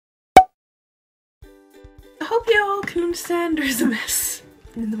hope you all can understand there's a mess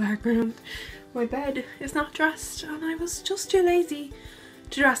in the background. My bed is not dressed and I was just too lazy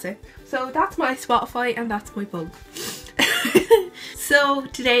to dress it. So that's my Spotify and that's my bug. So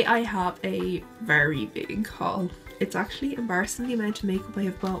today I have a very big haul. It's actually embarrassing the amount of makeup I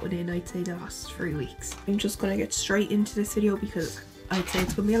have bought within, I'd say, the last 3 weeks. I'm just gonna get straight into this video because I'd say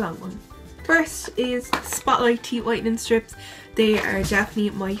it's gonna be a long one. First is Spotlight Teeth Whitening Strips. They are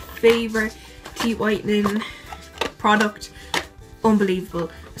definitely my favourite teeth whitening product.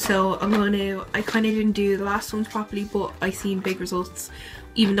 Unbelievable. So I kind of didn't do the last ones properly, but I seen big results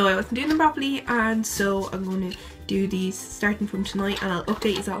even though I wasn't doing them properly, and so I'm going to do these starting from tonight, and I'll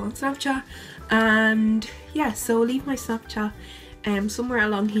update you all on Snapchat. And yeah, so leave my Snapchat somewhere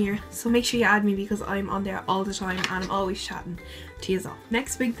along here, so make sure you add me because I'm on there all the time and I'm always chatting to you all.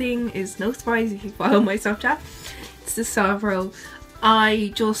 Next big thing is, no surprise if you follow my Snapchat, it's the Stavro.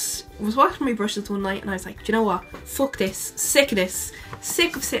 I just was washing my brushes one night and I was like, do you know what, fuck this, sick of this,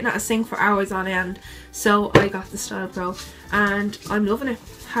 sick of sitting at a sink for hours on end. So I got the Style Pro and I'm loving it.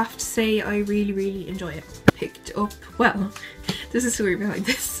 Have to say I really enjoy it. Picked up, well, there's a story behind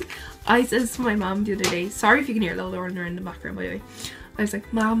this. I said to my mom the other day, sorry if you can hear Lola running around in the background by the way, I was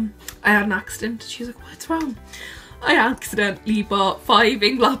like, Mom, I had an accident. She was like, what's wrong? I accidentally bought 5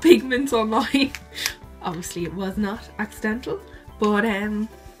 Inglot pigments online. Obviously it was not accidental, but yeah,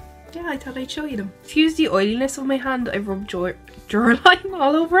 I thought I'd show you them. Excuse the oiliness of my hand, I've rubbed Duralime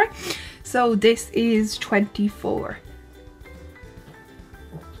all over it. So this is 24.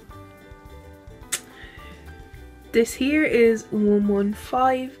 This here is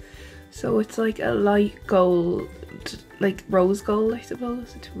 115. So it's like a light gold, like rose gold I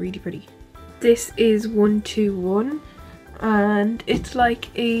suppose. It's really pretty. This is 121 and it's like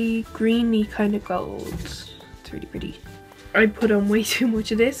a greeny kind of gold. It's really pretty. I put on way too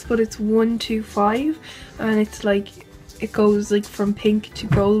much of this, but it's 125 and it's like, it goes like from pink to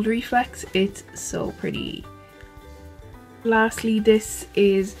gold reflex. It's so pretty. Lastly, this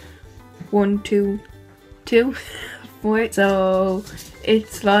is 122. So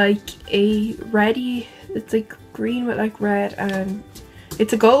it's like a reddy, it's like green with like red, and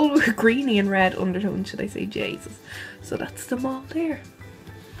it's a gold with greeny and red undertone, should I say, Jesus. So that's them all there.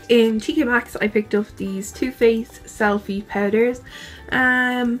 In TK Maxx I picked up these Too Faced selfie powders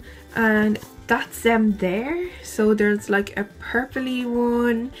and that's them there. So there's like a purpley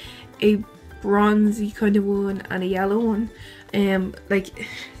one, a bronzy kind of one, and a yellow one. Like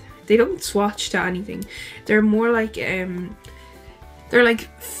they don't swatch to anything. They're more like they're like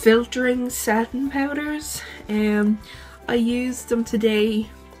filtering setting powders. I used them today.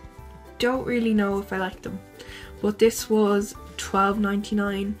 Don't really know if I like them, but this was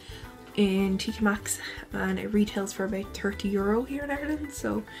 $12.99 in TK Maxx and it retails for about €30 here in Ireland,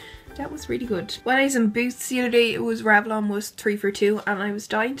 so that was really good. When I was in Boots the other day, it was Revlon was 3 for 2 and I was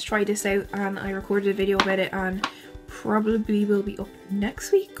dying to try this out, and I recorded a video about it and probably will be up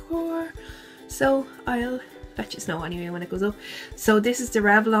next week or so. I'll let you know anyway when it goes up. So this is the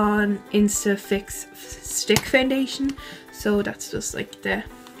Revlon Insta Fix Stick Foundation. So that's just like a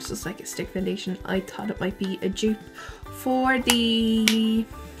stick foundation. I thought it might be a dupe for the,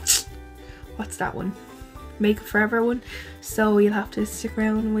 what's that one, Makeup Forever one. So you'll have to stick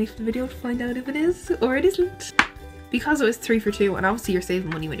around and wait for the video to find out if it is or it isn't. Because it was 3 for 2, and obviously you're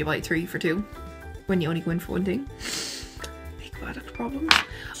saving money when you buy 3 for 2 when you only go in for one thing. Big product problems.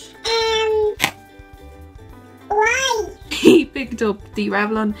 Why? He picked up the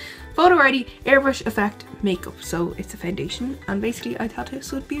Revlon Photo Ready Airbrush Effect Makeup. So it's a foundation and basically I thought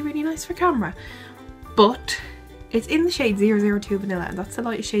this would be really nice for camera. But it's in the shade 002 Vanilla and that's the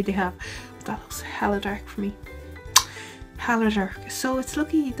lightest shade they have. But that looks hella dark for me. Hella dark. So it's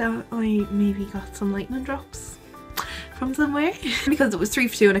lucky that I maybe got some lightning drops from somewhere. Because it was 3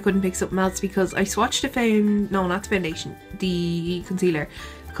 for 2 and I couldn't pick something else because I swatched the concealer.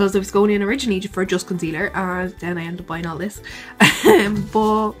 Because I was going in originally for just concealer and then I ended up buying all this.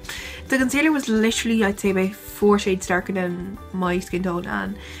 But the concealer was literally, I'd say, about 4 shades darker than my skin tone,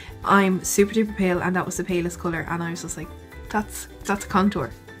 and I'm super duper pale and that was the palest colour, and I was just like, that's a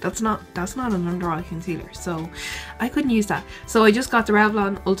contour. That's not an under eye concealer, so I couldn't use that. So I just got the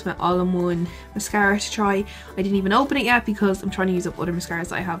Revlon Ultimate All-in-One mascara to try. I didn't even open it yet because I'm trying to use up other mascaras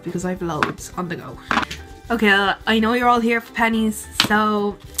that I have because I have loads on the go. Okay, I know you're all here for Penneys,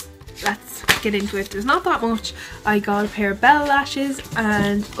 so let's get into it. There's not that much. I got a pair of Bell lashes,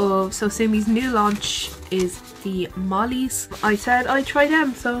 and so Sumi's new launch is the Mollies. I said I'd try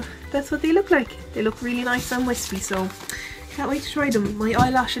them, so that's what they look like. They look really nice and wispy, so can't wait to try them. My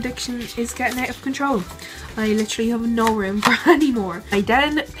eyelash addiction is getting out of control. I literally have no room for any more. I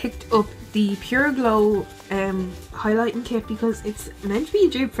then picked up the Pure Glow highlighting kit because it's meant to be a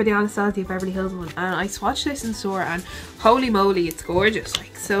dupe for the Anastasia Beverly Hills one, and I swatched this in store and holy moly, it's gorgeous.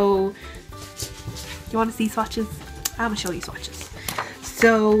 Like, so you want to see swatches? I'm gonna show you swatches.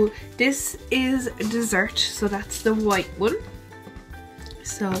 So this is dessert, so that's the white one.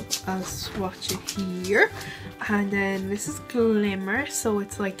 So I'll swatch it here, and then this is glimmer, so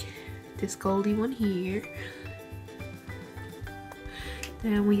it's like this goldy one here.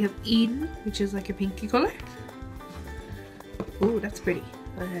 Then we have Eden, which is like a pinky colour. Oh, that's pretty.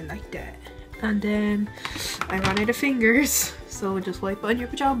 I like that. And then I ran out of fingers, so just wipe on your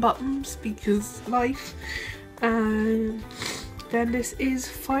pajama bottoms because life. And then this is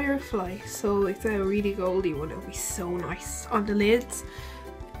Firefly, so it's a really goldy one. It'll be so nice on the lids.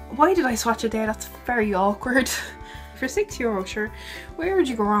 Why did I swatch it there? That's very awkward. For €6, sure. Where would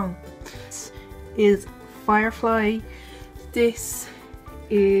you go wrong? This is Firefly. This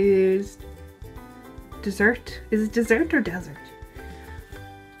is dessert. Is it dessert or desert?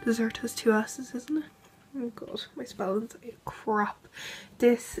 Dessert has two S's, isn't it? Oh god, my spelling's crap.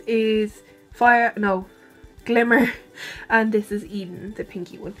 This is glimmer, and this is Eden, the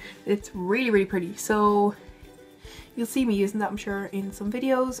pinky one. It's really, really pretty. So you'll see me using that, I'm sure, in some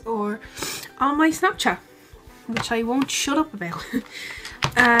videos or on my Snapchat, which I won't shut up about.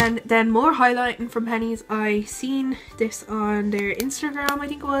 And then more highlighting from Penneys. I seen this on their Instagram, I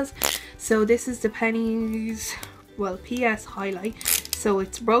think it was. So this is the Penneys, well, PS highlight. So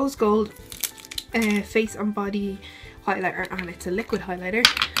it's rose gold face and body highlighter, and it's a liquid highlighter.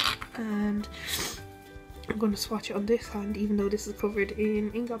 And I'm going to swatch it on this hand, even though this is covered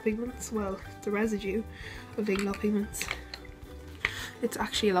in ingot pigments. Well, the residue of ingot pigments. It's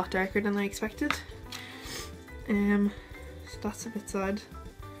actually a lot darker than I expected. So that's a bit sad,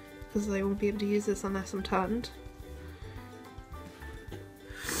 because I won't be able to use this unless I'm tanned.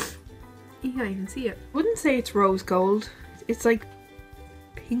 You can't even see it. I wouldn't say it's rose gold. It's like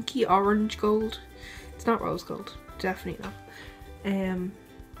pinky orange gold. It's not rose gold, definitely not.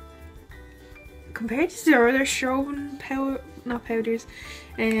 Compared to the other strobing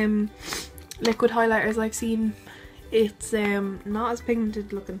liquid highlighters I've seen, it's not as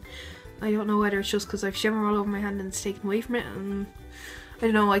pigmented looking. I don't know whether it's just because I've shimmer all over my hand and it's taken away from it, and I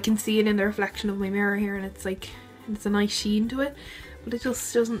don't know, I can see it in the reflection of my mirror here, and it's like, it's a nice sheen to it, but it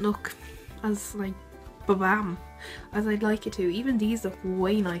just doesn't look as like ba-bam as I'd like it to. Even these look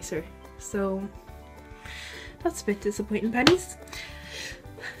way nicer, so that's a bit disappointing, Penneys.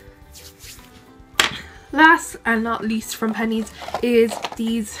 Last and not least from Penneys is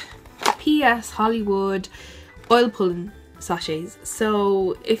these PS Hollywood oil pulling sachets.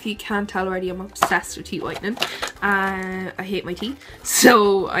 So if you can't tell already, I'm obsessed with teeth whitening. I hate my teeth,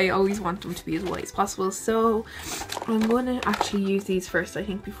 so I always want them to be as white as possible. So I'm going to actually use these first, I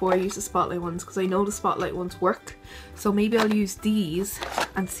think, before I use the spotlight ones, because I know the spotlight ones work. So maybe I'll use these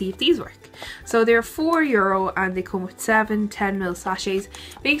and see if these work. So they're €4 and they come with 7 10ml sachets.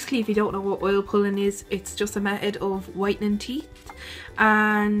 Basically, if you don't know what oil pulling is, it's just a method of whitening teeth,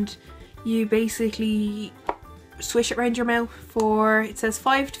 and you basically swish it around your mouth for, it says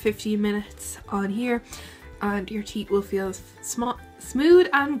 5 to 15 minutes on here, and your teeth will feel smooth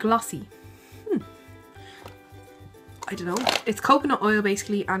and glossy. I don't know, it's coconut oil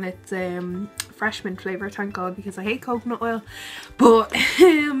basically, and it's fresh mint flavour, thank god, because I hate coconut oil. But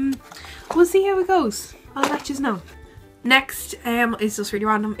we'll see how it goes. I'll let you know. Next is just really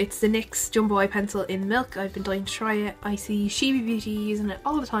random. It's the NYX Jumbo Eye Pencil in Milk. I've been dying to try it. I see Sheeby Beauty using it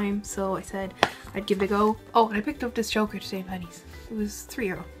all the time, so I said I'd give it a go. Oh, and I picked up this choker today in Penneys. It was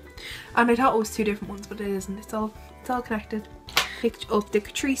 €3. And I thought it was 2 different ones, but it isn't. It's all connected. Picked up the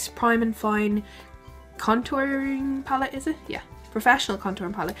Catrice Prime and Fine contouring palette, is it? Yeah, professional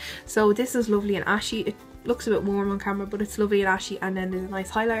contouring palette. So this is lovely and ashy. It looks a bit warm on camera, but it's lovely and ashy, and then there's a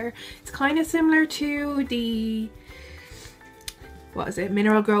nice highlighter. It's kind of similar to the, what is it,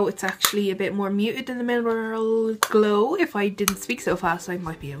 Mineral Glow. It's actually a bit more muted than the Mineral Glow. If I didn't speak so fast, I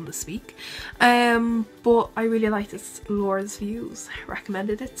might be able to speak. But I really liked this. Laura's Views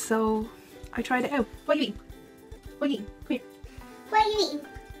recommended it, so I tried it out. What are you eating? What are you eating? Come here. What are you eating?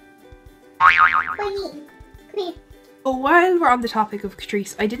 What are you eating? Come here. Oh, while we're on the topic of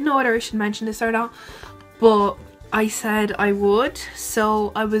Catrice, I didn't know whether I should mention this or not, but I said I would.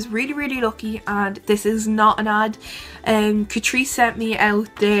 So I was really, really lucky, and this is not an ad. Catrice sent me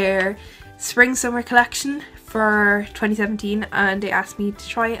out their spring summer collection for 2017, and they asked me to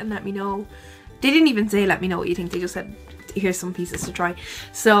try it and let me know. They didn't even say let me know what you think, they just said here's some pieces to try.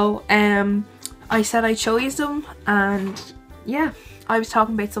 So I said I'd show you some, and yeah, I was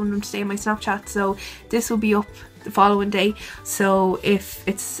talking about some of them today on my Snapchat, so this will be up the following day. So if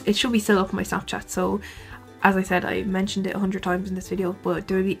it should be still up on my Snapchat, so As I said, I mentioned it 100 times in this video, but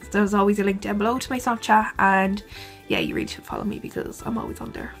there's always a link down below to my Snapchat, and yeah, you really should follow me because I'm always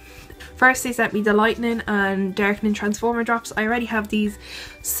on there. First, they sent me the lightening and darkening transformer drops. I already have these,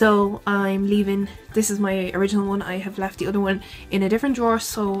 so I'm leaving. This is my original one. I have left the other one in a different drawer,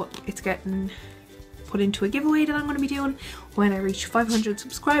 so it's getting put into a giveaway that I'm going to be doing when I reach 500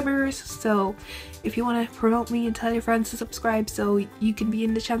 subscribers. So if you want to promote me and tell your friends to subscribe so you can be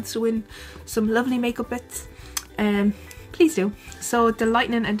in the chance to win some lovely makeup bits, please do. So the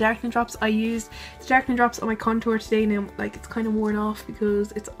lightening and darkening drops, I used the darkening drops on my contour today. Now, like, it's kind of worn off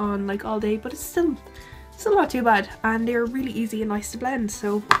because it's on like all day, but it's still not too bad, and they're really easy and nice to blend,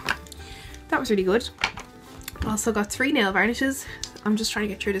 so that was really good. Also got 3 nail varnishes. I'm just trying to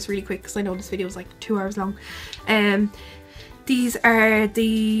get through this really quick because I know this video is like 2 hours long. These are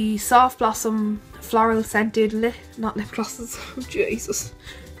the Soft Blossom Floral Scented not lip glosses, oh Jesus,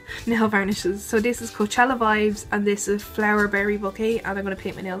 nail varnishes. So this is Coachella Vibes and this is Flower Berry Bouquet, and I'm going to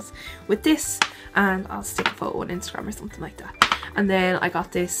paint my nails with this, and I'll stick a photo on Instagram or something like that. And then I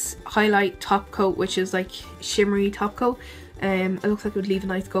got this highlight top coat, which is like shimmery top coat. It looks like it would leave a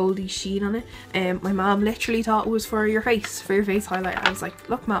nice goldy sheen on it. My mom literally thought it was for your face highlight. I was like,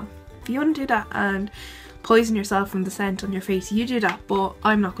 look mom, if you want to do that and poison yourself from the scent on your face, you do that, but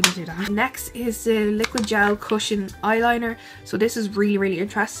I'm not going to do that. Next is the liquid gel cushion eyeliner. So this is really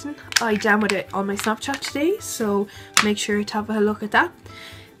interesting. I demoed it on my Snapchat today, so make sure to have a look at that.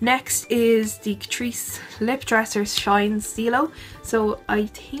 Next is the Catrice Lip Dresser Shine Stilo. So I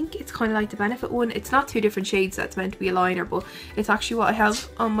think it's kind of like the Benefit one. It's not 2 different shades that's meant to be a liner, but it's actually what I have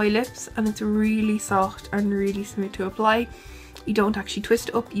on my lips, and it's really soft and really smooth to apply. You don't actually twist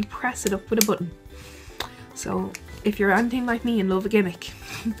it up, you press it up with a button. So if you're anything like me and love a gimmick,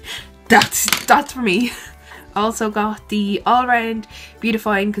 that's for me. Also got the All Round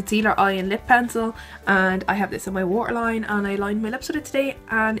Beautifying Concealer Eye and Lip Pencil, and I have this in my waterline, and I lined my lips with it today,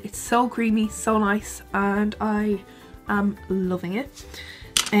 and it's so creamy, so nice, and I am loving it.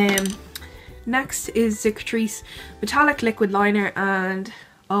 Next is the Catrice Metallic Liquid Liner, and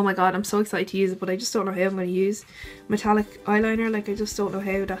oh my god, I'm so excited to use it, but I just don't know how I'm going to use metallic eyeliner. Like, I just don't know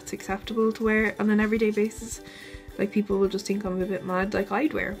how that's acceptable to wear on an everyday basis. Like, people will just think I'm a bit mad, like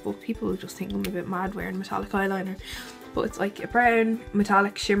I'd wear, but people will just think I'm a bit mad wearing metallic eyeliner. But it's like a brown,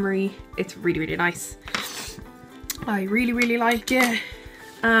 metallic, shimmery, it's really nice. I really like it.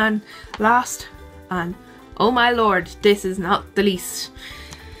 And last, and oh my lord, this is not the least.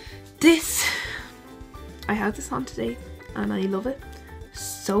 This, I had this on today and I love it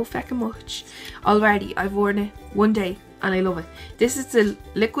so feckin' much. Already, I've worn it 1 day and I love it. This is the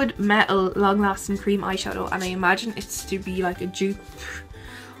Liquid Metal Long Lasting Cream Eyeshadow, and I imagine it's to be like a dupe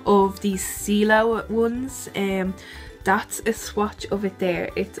of these CeeLo ones. That's a swatch of it there.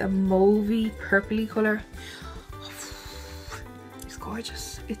 It's a mauvey purpley colour. It's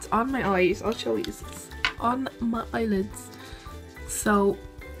gorgeous. It's on my eyes. I'll show you this. It's on my eyelids. So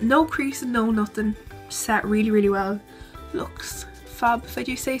no crease and no nothing. Set really well. Looks fab if I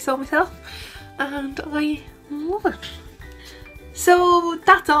do say so myself. And I love it. So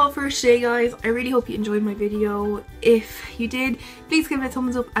that's all for today, guys. I really hope you enjoyed my video. If you did, please give it a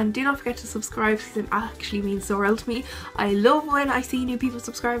thumbs up and do not forget to subscribe because it actually means the world to me. I love when I see new people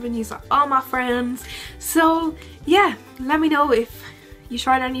subscribing. These are all my friends. So yeah, let me know if you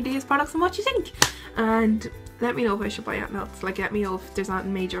tried any of these products and what you think. And let me know if I should buy anything else. Like, let me know if there's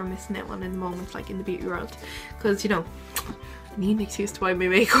anything major I'm missing out on in the moment, like in the beauty world. Because, you know, I need an excuse to buy my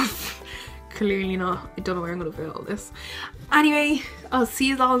makeup. Clearly not. I don't know where I'm going to fit all this. Anyway, I'll see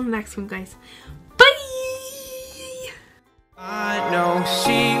you all in the next one, guys. Bye! I know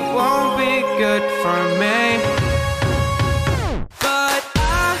she won't be good for me.